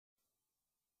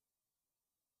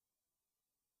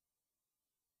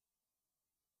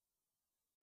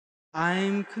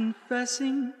I'm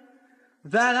confessing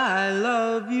that I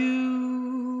love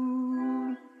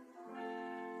you.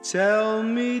 Tell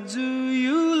me, do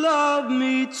you love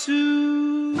me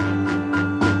too?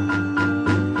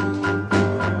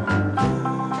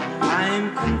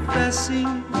 I'm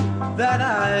confessing that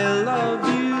I love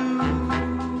you.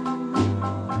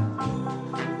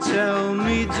 Tell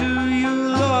me, do you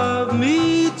love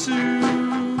me too?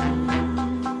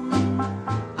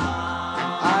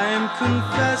 I'm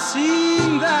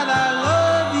confessing that I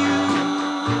love you.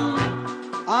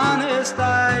 Honest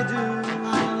I do.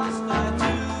 Honest I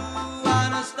do.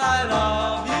 Honest I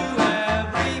love you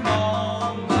every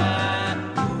moment.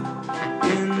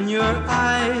 In your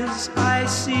eyes I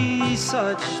see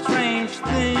such strange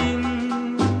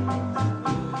things,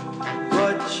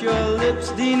 but your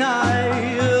lips deny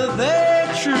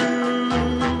they're true.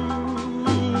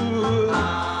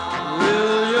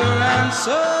 Will your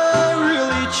answer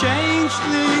change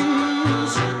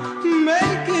things,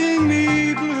 making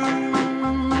me blue?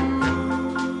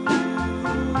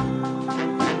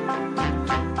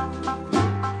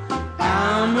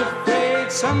 I'm afraid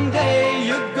someday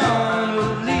you're gonna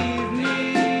leave me.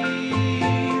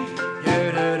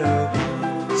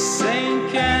 Saying,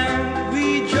 can't we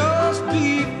just be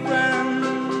friends?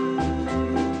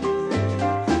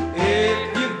 If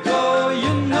you go,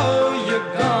 you know you're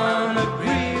gonna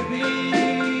grieve me.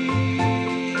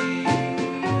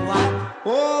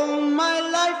 All my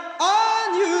life on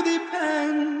you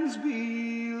depends,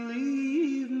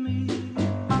 believe me.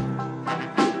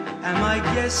 Am I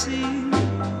guessing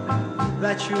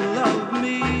that you love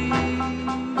me?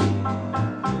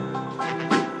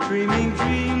 Dreaming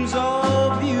dreams all